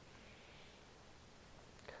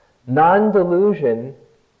 Non-delusion,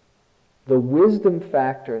 the wisdom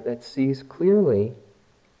factor that sees clearly,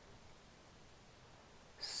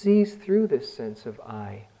 sees through this sense of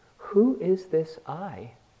I. Who is this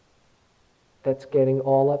I that's getting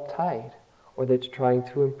all uptight, or that's trying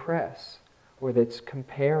to impress, or that's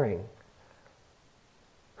comparing?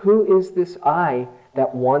 Who is this I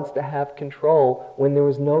that wants to have control when there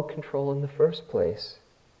was no control in the first place?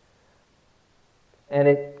 And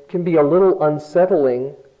it can be a little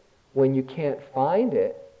unsettling when you can't find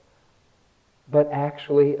it, but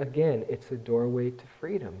actually, again, it's a doorway to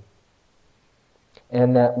freedom.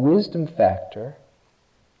 And that wisdom factor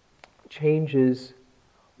changes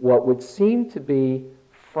what would seem to be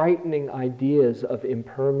frightening ideas of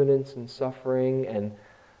impermanence and suffering and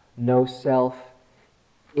no self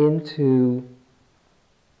into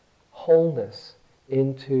wholeness,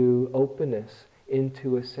 into openness,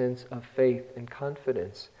 into a sense of faith and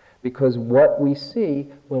confidence. Because what we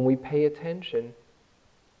see when we pay attention,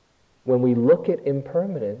 when we look at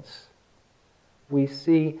impermanence, we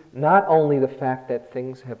see not only the fact that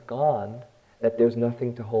things have gone, that there's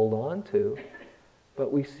nothing to hold on to,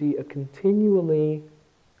 but we see a continually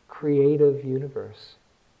creative universe.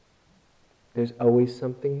 There's always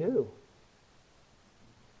something new.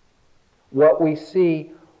 What we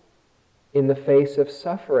see in the face of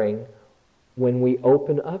suffering, when we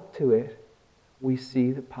open up to it, we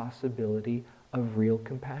see the possibility of real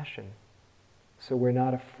compassion. So we're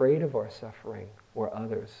not afraid of our suffering or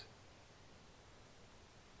others.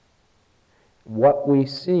 What we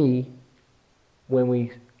see when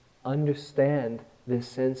we understand this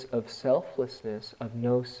sense of selflessness, of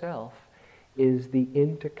no self, is the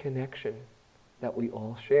interconnection that we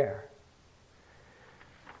all share.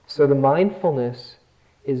 So the mindfulness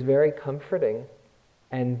is very comforting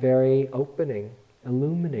and very opening,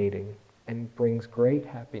 illuminating, and brings great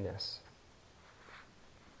happiness.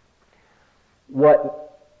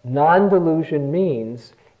 What non-delusion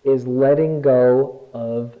means is letting go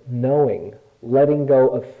of knowing, letting go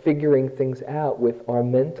of figuring things out with our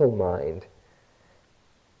mental mind.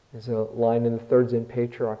 There's a line in the Third Zen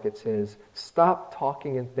Patriarch. It says, "Stop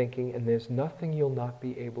talking and thinking, and there's nothing you'll not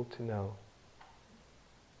be able to know."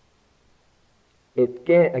 It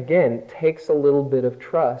again takes a little bit of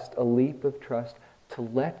trust, a leap of trust, to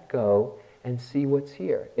let go and see what's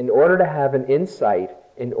here. In order to have an insight,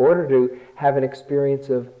 in order to have an experience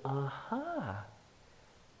of, aha,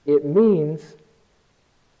 it means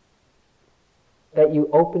that you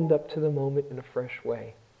opened up to the moment in a fresh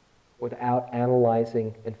way, without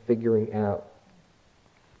analyzing and figuring out.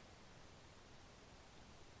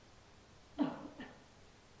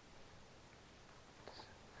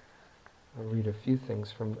 I'll read a few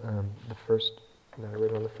things from the first that I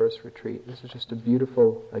read on the first retreat. This is just a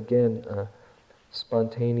beautiful, again,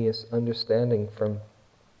 spontaneous understanding from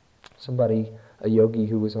somebody, a yogi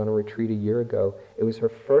who was on a retreat a year ago. It was her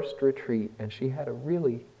first retreat, and she had a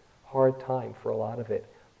really hard time for a lot of it,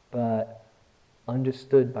 but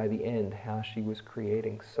understood by the end how she was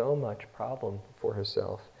creating so much problem for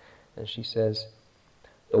herself. And she says,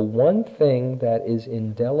 "The one thing that is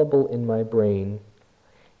indelible in my brain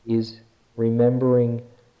is remembering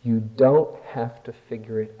you don't have to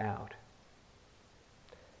figure it out.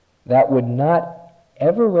 That would not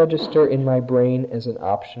ever register in my brain as an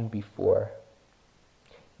option before.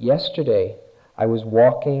 Yesterday, I was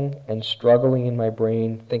walking and struggling in my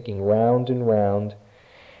brain, thinking round and round,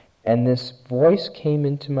 and this voice came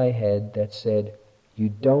into my head that said, 'You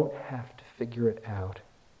don't have to figure it out.'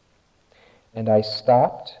 And I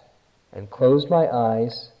stopped and closed my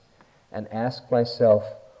eyes and asked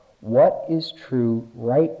myself, what is true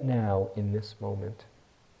right now in this moment?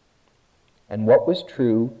 And what was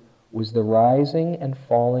true was the rising and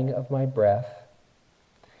falling of my breath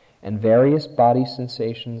and various body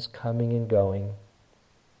sensations coming and going.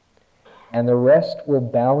 And the rest will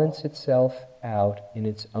balance itself out in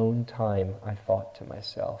its own time," I thought to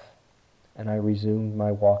myself. And I resumed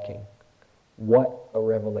my walking. What a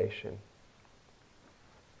revelation.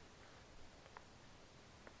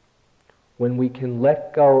 When we can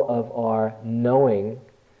let go of our knowing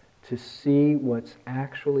to see what's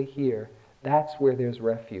actually here, that's where there's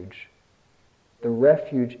refuge. The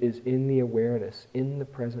refuge is in the awareness, in the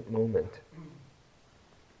present moment.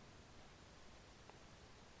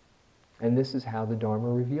 And this is how the Dharma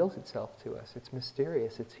reveals itself to us. It's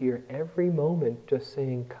mysterious. It's here every moment, just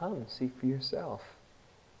saying, "Come, see for yourself."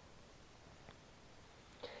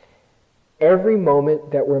 Every moment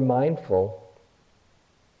that we're mindful,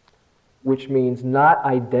 which means not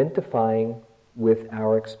identifying with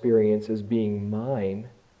our experience as being mine,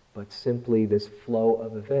 but simply this flow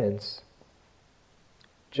of events,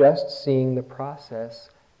 just seeing the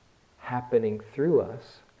process happening through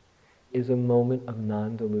us, is a moment of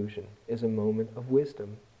non-delusion, is a moment of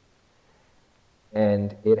wisdom.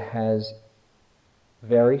 And it has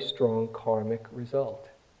very strong karmic result,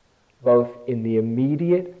 both in the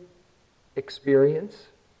immediate experience,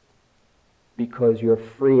 because you're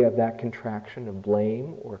free of that contraction of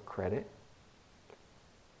blame or credit.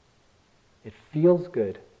 It feels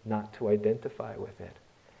good not to identify with it.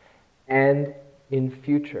 And in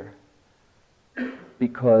future,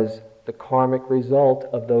 because the karmic result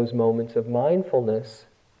of those moments of mindfulness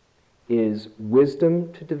is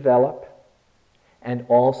wisdom to develop, and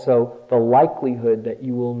also the likelihood that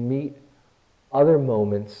you will meet other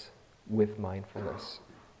moments with mindfulness.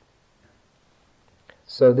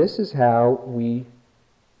 So this is how we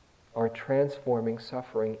are transforming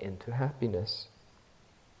suffering into happiness,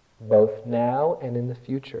 both now and in the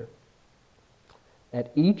future.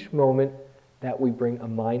 At each moment that we bring a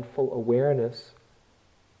mindful awareness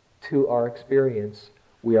to our experience,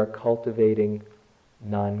 we are cultivating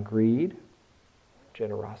non-greed,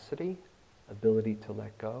 generosity, ability to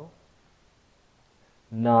let go,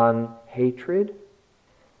 non-hatred,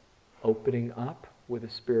 opening up with a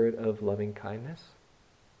spirit of loving kindness,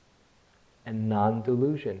 and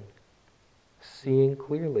non-delusion, seeing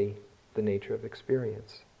clearly the nature of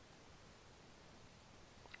experience.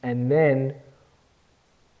 And then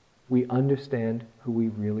we understand who we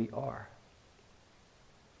really are.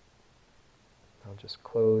 I'll just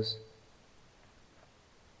close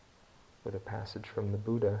with a passage from the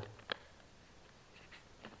Buddha.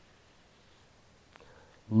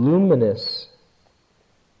 Luminous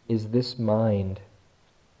is this mind,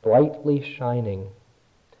 brightly shining,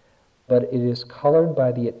 but it is colored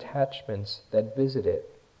by the attachments that visit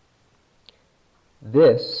it.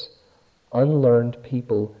 This unlearned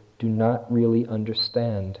people do not really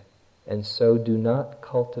understand, and so do not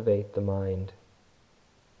cultivate the mind.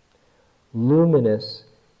 Luminous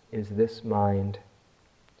is this mind,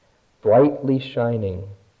 brightly shining,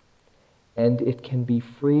 and it can be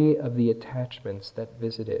free of the attachments that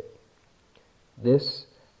visit it. This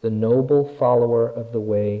the noble follower of the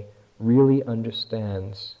way really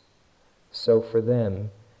understands. So for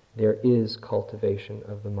them, there is cultivation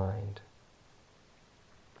of the mind.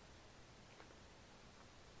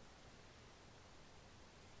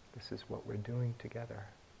 This is what we're doing together.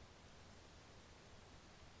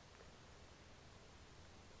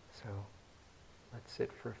 So let's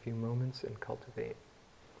sit for a few moments and cultivate.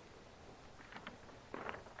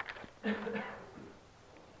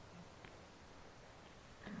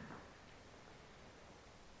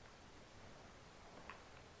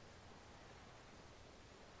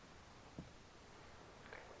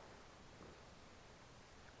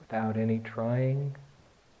 Without any trying,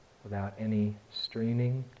 without any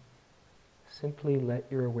straining, simply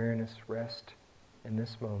let your awareness rest in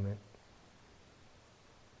this moment.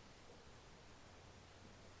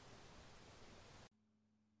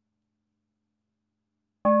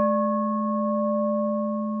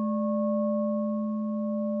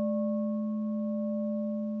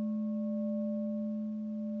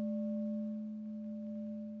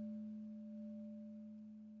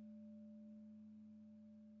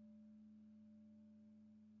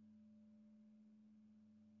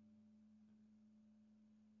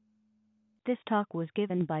 This talk was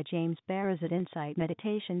given by James Baraz at Insight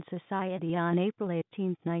Meditation Society on April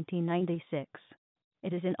 18, 1996.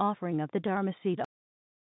 It is an offering of the Dharma Seed.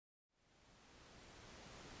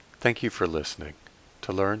 Thank you for listening.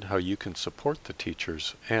 To learn how you can support the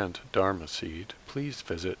teachers and Dharma Seed, please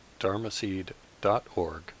visit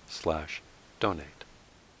dharmaseed.org/donate.